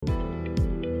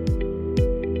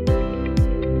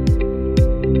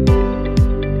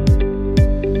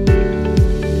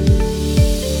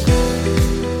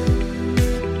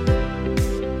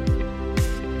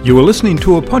You are listening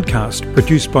to a podcast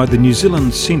produced by the New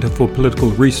Zealand Centre for Political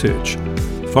Research.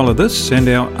 Follow this and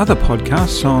our other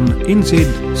podcasts on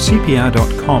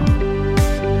nzcpr.com.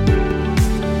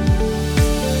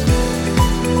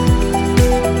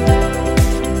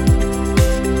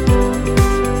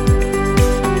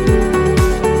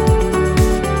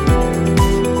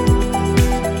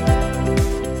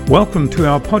 Welcome to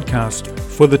our podcast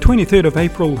for the 23rd of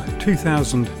April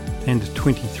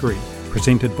 2023,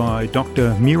 presented by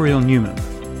Dr. Muriel Newman.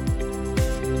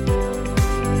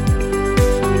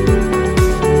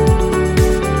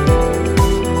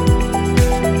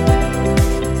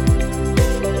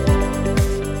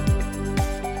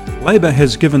 Labour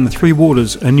has given the Three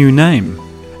Waters a new name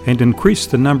and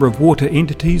increased the number of water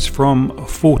entities from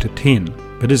 4 to 10.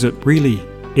 But is it really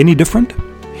any different?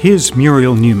 Here's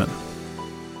Muriel Newman.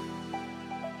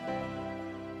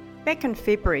 Back in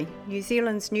February, New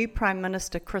Zealand's new Prime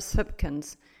Minister Chris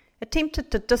Hipkins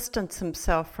attempted to distance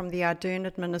himself from the Ardern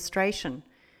administration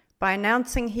by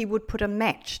announcing he would put a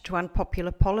match to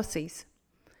unpopular policies.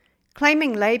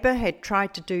 Claiming Labour had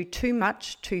tried to do too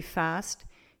much too fast,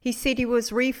 he said he was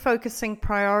refocusing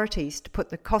priorities to put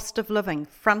the cost of living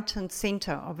front and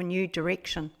centre of a new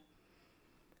direction.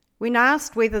 When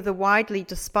asked whether the widely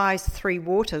despised Three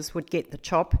Waters would get the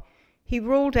chop, he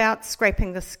ruled out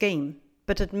scrapping the scheme,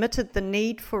 but admitted the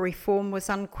need for reform was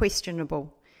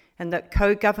unquestionable and that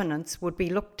co-governance would be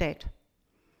looked at.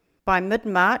 By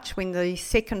mid-March, when the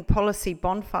second policy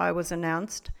bonfire was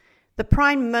announced, the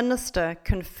Prime Minister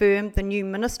confirmed the new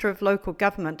Minister of Local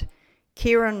Government,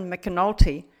 Kieran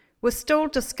McAnulty, was still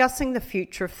discussing the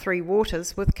future of Three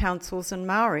Waters with councils in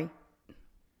Maori.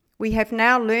 We have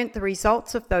now learnt the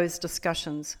results of those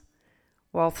discussions.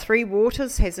 While Three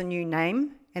Waters has a new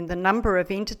name, and the number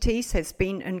of entities has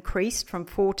been increased from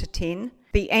 4 to 10,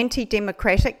 the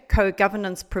anti-democratic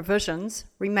co-governance provisions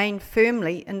remain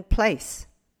firmly in place.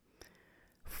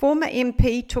 Former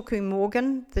MP Tuku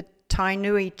Morgan, the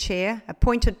Tainui chair,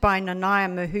 appointed by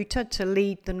Nanaia Mahuta to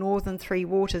lead the Northern Three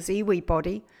Waters iwi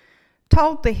body,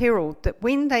 told the Herald that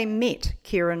when they met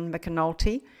Kieran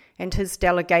McAnulty and his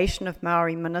delegation of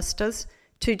Maori ministers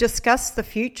to discuss the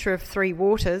future of Three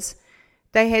Waters,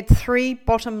 they had three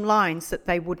bottom lines that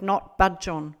they would not budge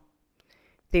on.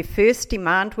 Their first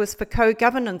demand was for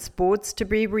co-governance boards to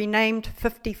be renamed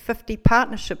 50-50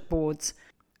 partnership boards.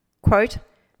 Quote,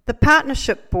 "The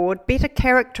partnership board better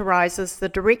characterises the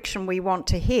direction we want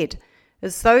to head,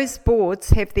 as those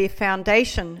boards have their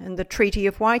foundation in the Treaty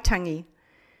of Waitangi.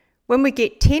 When we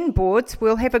get 10 boards,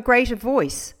 we'll have a greater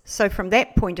voice, so from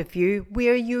that point of view, we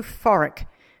are euphoric.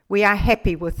 We are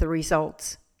happy with the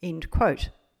results." End quote.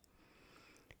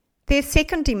 Their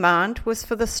second demand was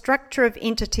for the structure of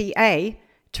Entity A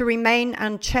to remain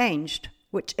unchanged,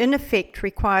 which in effect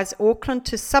requires Auckland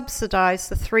to subsidise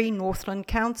the three Northland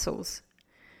councils.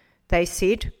 They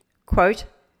said, quote,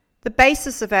 "The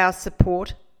basis of our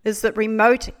support is that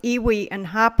remote iwi and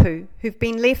hapu who've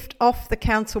been left off the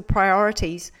council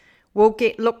priorities will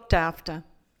get looked after."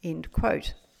 End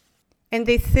quote. And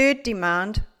their third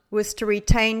demand was to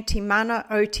retain Te Mana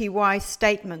OTY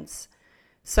statements,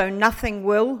 so nothing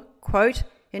will, quote,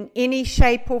 "in any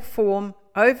shape or form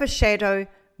overshadow,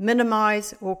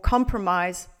 minimise or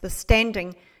compromise the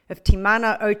standing of Te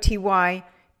Mana OTY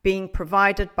being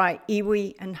provided by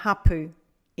iwi and hapu,"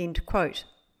 end quote.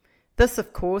 This,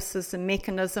 of course, is the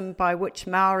mechanism by which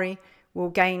Maori will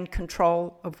gain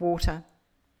control of water.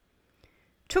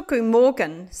 Tuku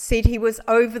Morgan said he was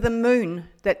over the moon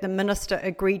that the minister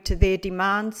agreed to their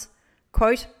demands.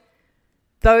 Quote,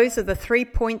 "Those are the 3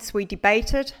 points we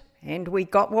debated, and we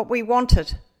got what we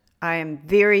wanted. I am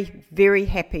very, very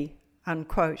happy,"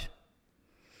 unquote.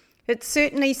 It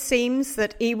certainly seems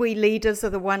that iwi leaders are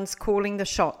the ones calling the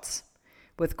shots,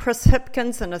 with Chris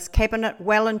Hipkins and his cabinet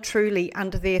well and truly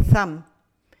under their thumb.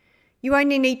 You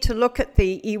only need to look at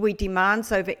the iwi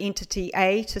demands over Entity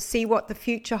A to see what the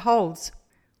future holds.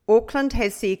 Auckland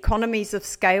has the economies of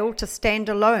scale to stand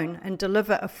alone and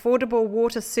deliver affordable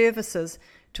water services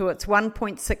to its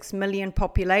 1.6 million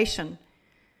population.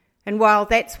 And while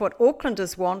that's what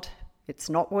Aucklanders want, it's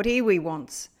not what iwi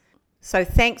wants. So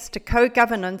thanks to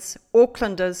co-governance,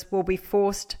 Aucklanders will be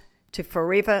forced to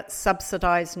forever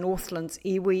subsidise Northland's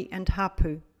iwi and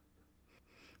hapu.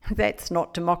 That's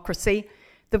not democracy.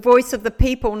 The voice of the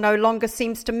people no longer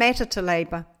seems to matter to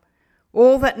Labour.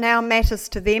 All that now matters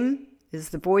to them is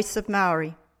the voice of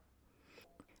Maori.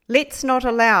 Let's not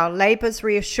allow Labour's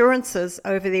reassurances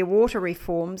over their water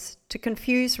reforms to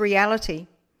confuse reality.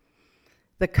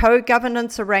 The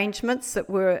co-governance arrangements that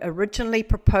were originally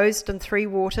proposed in Three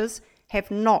Waters have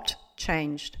not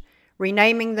changed.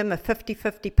 Renaming them a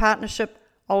 50-50 partnership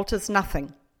alters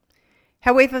nothing.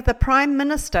 However, the Prime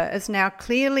Minister is now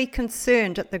clearly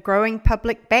concerned at the growing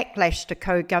public backlash to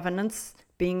co-governance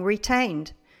being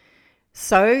retained,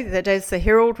 so that, as the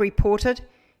Herald reported,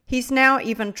 he's now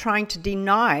even trying to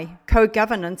deny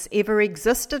co-governance ever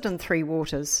existed in Three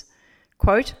Waters.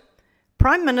 Quote,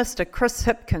 Prime Minister Chris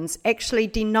Hipkins actually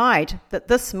denied that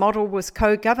this model was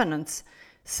co-governance,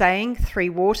 saying Three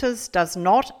Waters does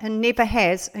not and never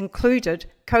has included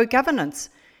co-governance,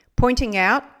 pointing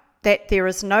out that there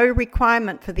is no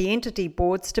requirement for the entity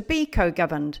boards to be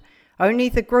co-governed. Only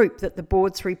the group that the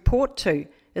boards report to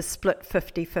is split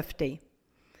 50-50.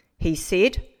 He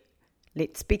said,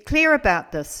 let's be clear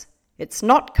about this. It's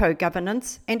not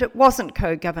co-governance and it wasn't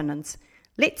co-governance.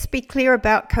 Let's be clear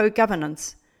about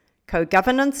co-governance.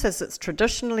 Co-governance, as it's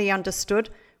traditionally understood,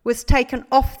 was taken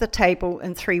off the table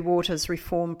in Three Waters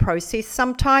reform process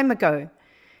some time ago.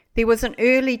 There was an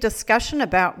early discussion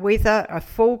about whether a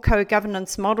full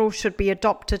co-governance model should be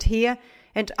adopted here,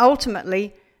 and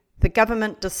ultimately the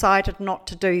government decided not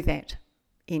to do that.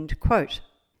 End quote.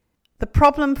 The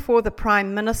problem for the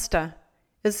Prime Minister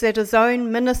is that his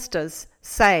own ministers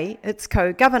say it's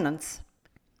co-governance.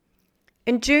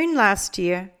 In June last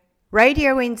year,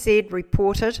 Radio NZ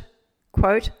reported,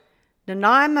 quote,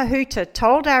 Nanaia Mahuta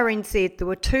told RNZ there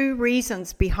were two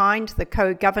reasons behind the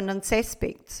co-governance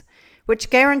aspects,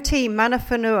 which guarantee mana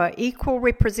whenua equal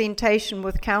representation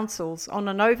with councils on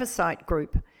an oversight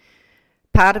group.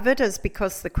 Part of it is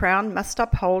because the Crown must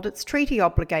uphold its treaty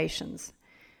obligations.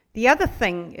 The other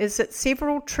thing is that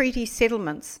several treaty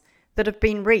settlements that have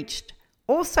been reached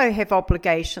also have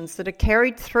obligations that are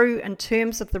carried through in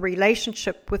terms of the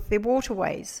relationship with their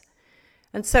waterways.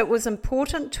 And so it was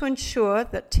important to ensure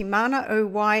that Te Mana o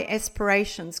Wai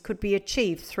aspirations could be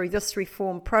achieved through this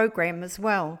reform program as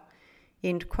well.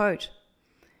 End quote.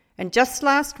 And just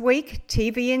last week,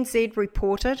 TVNZ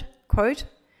reported, quote,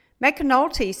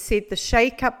 McAnulty said the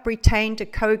shake-up retained a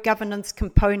co-governance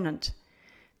component.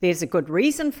 There's a good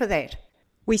reason for that.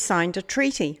 We signed a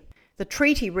treaty. The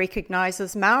treaty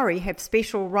recognises Maori have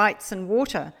special rights in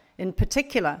water, in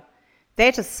particular.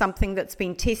 That is something that's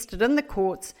been tested in the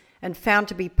courts and found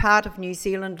to be part of New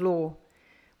Zealand law.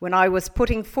 When I was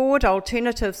putting forward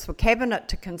alternatives for Cabinet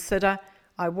to consider,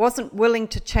 I wasn't willing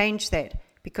to change that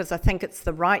because I think it's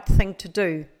the right thing to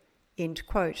do. End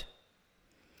quote.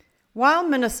 While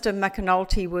Minister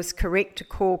McAnulty was correct to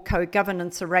call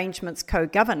co-governance arrangements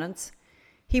co-governance,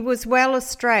 he was well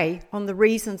astray on the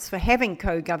reasons for having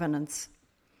co-governance.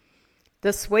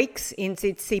 This week's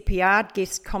NZCPR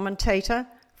guest commentator,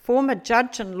 former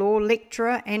judge and law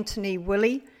lecturer Anthony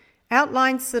Willey,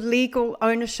 outlines the legal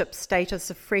ownership status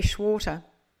of fresh water.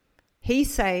 He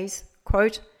says,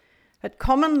 quote, at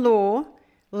common law,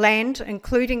 land,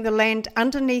 including the land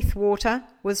underneath water,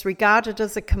 was regarded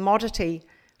as a commodity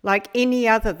like any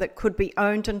other that could be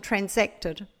owned and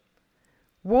transacted.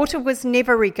 Water was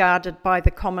never regarded by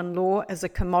the common law as a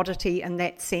commodity in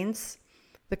that sense.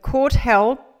 The court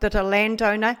held that a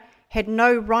landowner had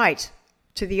no right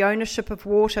to the ownership of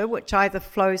water which either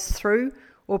flows through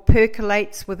or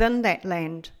percolates within that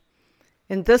land.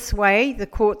 In this way, the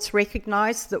courts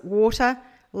recognised that water,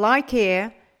 like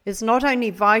air, is not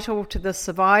only vital to the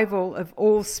survival of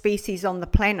all species on the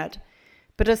planet,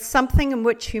 but is something in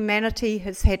which humanity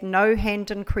has had no hand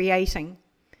in creating.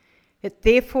 It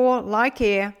therefore, like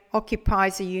air,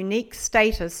 occupies a unique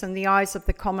status in the eyes of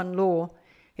the common law.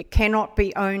 It cannot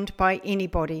be owned by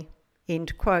anybody.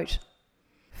 End quote.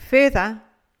 Further,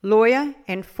 lawyer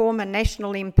and former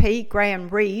National MP Graham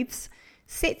Reeves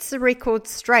sets the record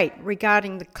straight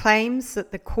regarding the claims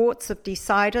that the courts have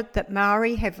decided that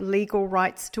Maori have legal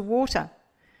rights to water.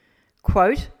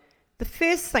 Quote, the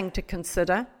first thing to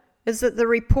consider is that the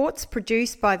reports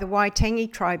produced by the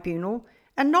Waitangi Tribunal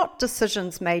are not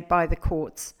decisions made by the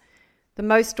courts. The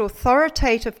most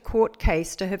authoritative court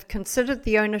case to have considered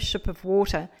the ownership of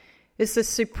water is the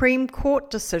Supreme Court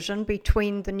decision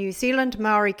between the New Zealand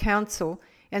Maori Council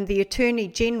and the Attorney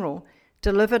General,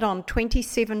 delivered on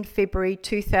 27 February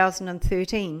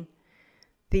 2013.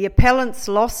 The appellants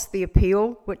lost the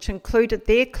appeal, which included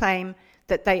their claim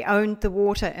that they owned the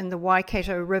water in the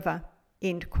Waikato River.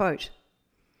 End quote.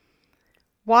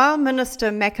 While Minister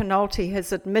McAnulty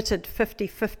has admitted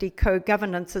 50-50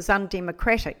 co-governance is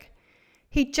undemocratic,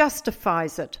 he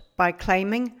justifies it by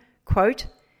claiming, quote,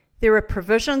 there are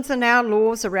provisions in our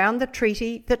laws around the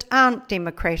treaty that aren't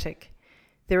democratic.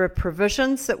 There are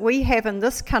provisions that we have in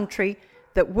this country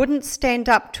that wouldn't stand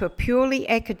up to a purely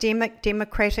academic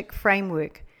democratic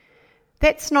framework.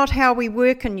 That's not how we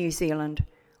work in New Zealand.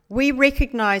 We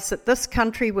recognise that this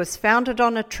country was founded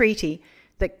on a treaty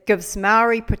that gives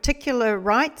Maori particular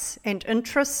rights and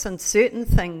interests in certain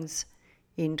things.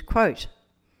 End quote.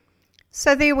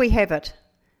 So there we have it.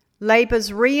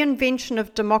 Labour's reinvention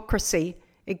of democracy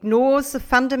ignores the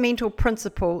fundamental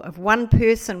principle of one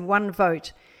person, one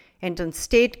vote, and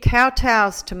instead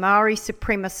kowtows to Maori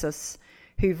supremacists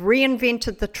who've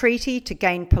reinvented the treaty to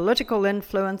gain political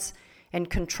influence and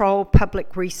control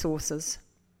public resources.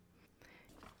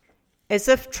 As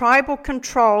if tribal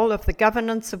control of the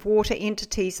governance of water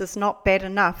entities is not bad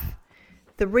enough,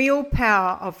 the real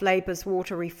power of Labour's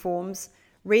water reforms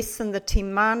rests in the Te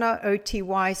Mana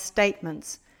Otiwai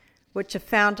statements, which are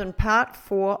found in Part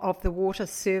 4 of the Water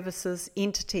Services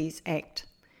Entities Act.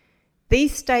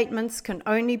 These statements can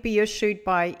only be issued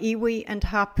by iwi and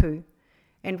hapu,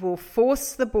 and will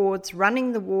force the boards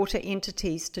running the water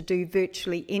entities to do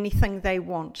virtually anything they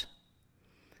want.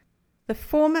 The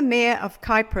former Mayor of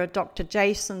Kaipara, Dr.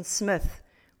 Jason Smith,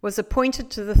 was appointed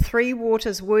to the Three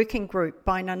Waters Working Group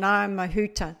by Nanaia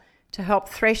Mahuta to help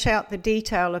thrash out the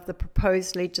detail of the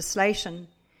proposed legislation.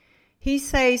 He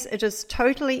says it is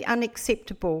totally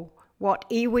unacceptable what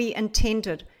iwi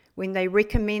intended when they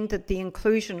recommended the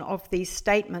inclusion of these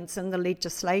statements in the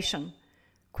legislation.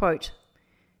 Quote,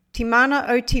 Te Mana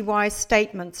Otiwai's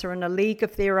statements are in a league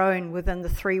of their own within the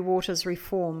Three Waters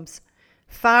reforms,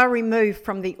 far removed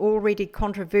from the already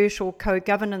controversial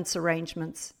co-governance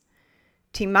arrangements.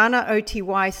 Te Mana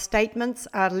Otiwai's statements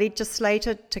are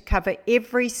legislated to cover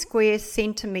every square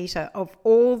centimetre of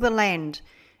all the land,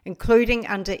 including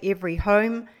under every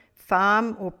home,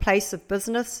 farm or place of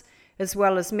business, as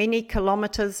well as many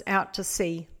kilometres out to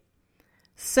sea.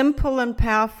 Simple and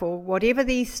powerful, whatever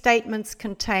these statements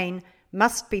contain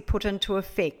must be put into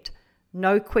effect,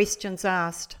 no questions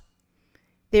asked.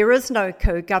 There is no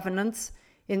co-governance.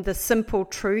 In the simple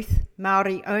truth,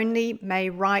 Maori only may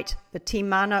write the Te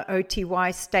Mana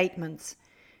Otiwai statements.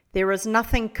 There is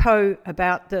nothing co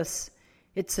about this.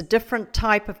 It's a different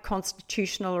type of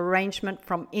constitutional arrangement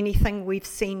from anything we've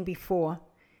seen before.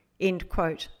 End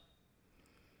quote.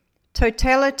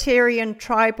 Totalitarian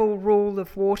tribal rule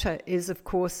of water is, of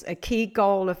course, a key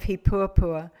goal of He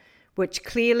Puapua, which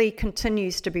clearly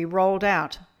continues to be rolled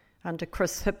out under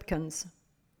Chris Hipkins.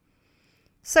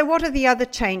 So what are the other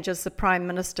changes the Prime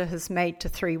Minister has made to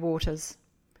Three Waters?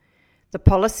 The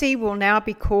policy will now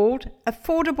be called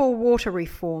Affordable Water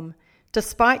Reform,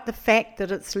 despite the fact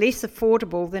that it's less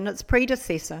affordable than its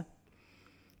predecessor.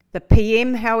 The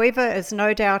PM, however, is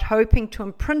no doubt hoping to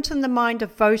imprint in the mind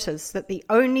of voters that the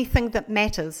only thing that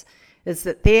matters is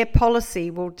that their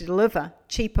policy will deliver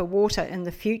cheaper water in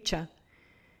the future.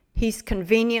 He's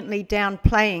conveniently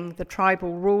downplaying the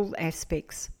tribal rule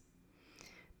aspects.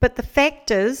 But the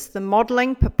fact is, the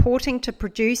modelling purporting to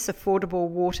produce affordable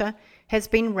water has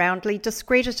been roundly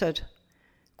discredited.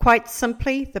 Quite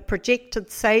simply, the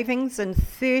projected savings in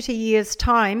 30 years'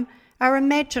 time are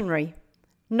imaginary.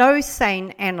 No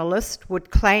sane analyst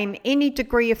would claim any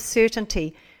degree of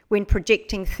certainty when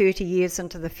projecting 30 years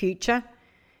into the future,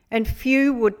 and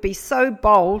few would be so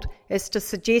bold as to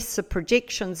suggest the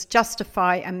projections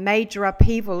justify a major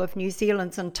upheaval of New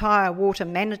Zealand's entire water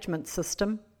management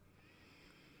system.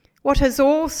 What has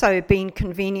also been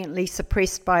conveniently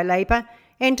suppressed by Labour,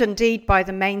 and indeed by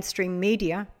the mainstream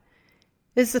media,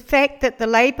 is the fact that the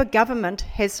Labour government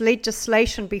has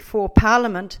legislation before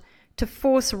Parliament to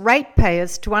force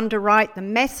ratepayers to underwrite the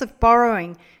massive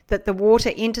borrowing that the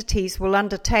water entities will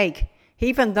undertake,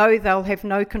 even though they'll have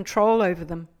no control over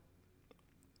them.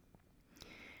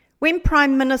 When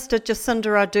Prime Minister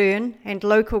Jacinda Ardern and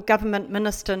Local Government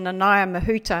Minister Nanaia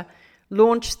Mahuta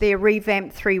launched their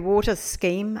revamped Three Waters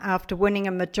scheme after winning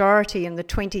a majority in the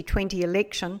 2020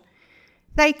 election,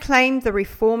 they claimed the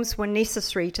reforms were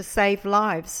necessary to save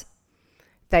lives.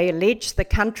 They alleged the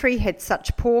country had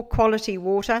such poor quality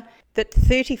water that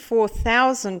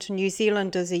 34,000 New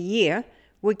Zealanders a year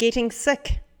were getting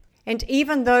sick. And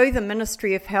even though the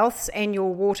Ministry of Health's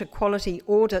annual water quality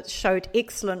audits showed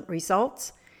excellent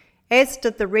results, as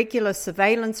did the regular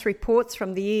surveillance reports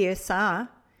from the ESR,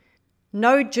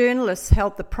 no journalists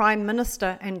held the Prime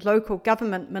Minister and Local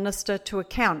Government Minister to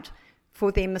account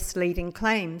for their misleading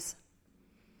claims.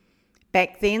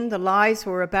 Back then, the lies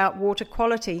were about water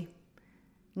quality.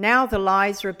 Now the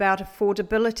lies are about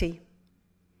affordability.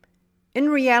 In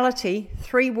reality,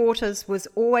 Three Waters was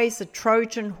always a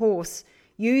Trojan horse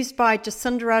used by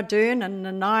Jacinda Ardern and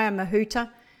Nanaia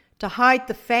Mahuta to hide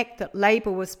the fact that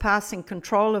Labour was passing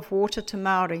control of water to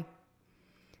Maori.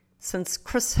 Since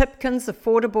Chris Hipkins'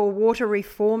 affordable water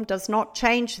reform does not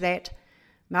change that,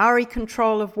 Maori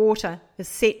control of water is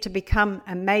set to become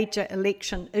a major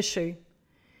election issue.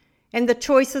 And the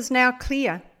choice is now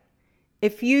clear.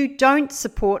 If you don't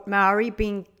support Maori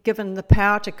being given the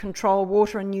power to control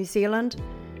water in New Zealand,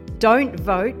 don't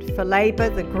vote for Labour,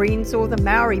 the Greens or the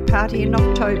Maori Party in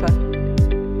October.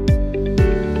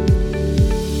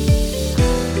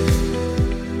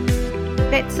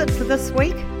 That's it for this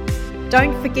week.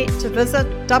 Don't forget to visit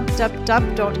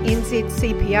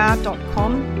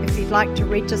www.nzcpr.com if you'd like to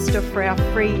register for our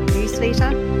free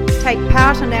newsletter, take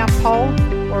part in our poll,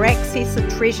 or access a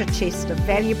treasure chest of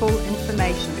valuable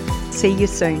information. See you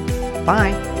soon.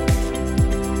 Bye.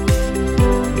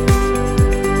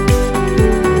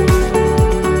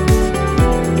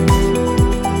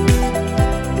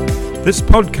 This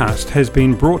podcast has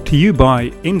been brought to you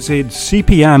by NZ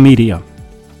CPR Media.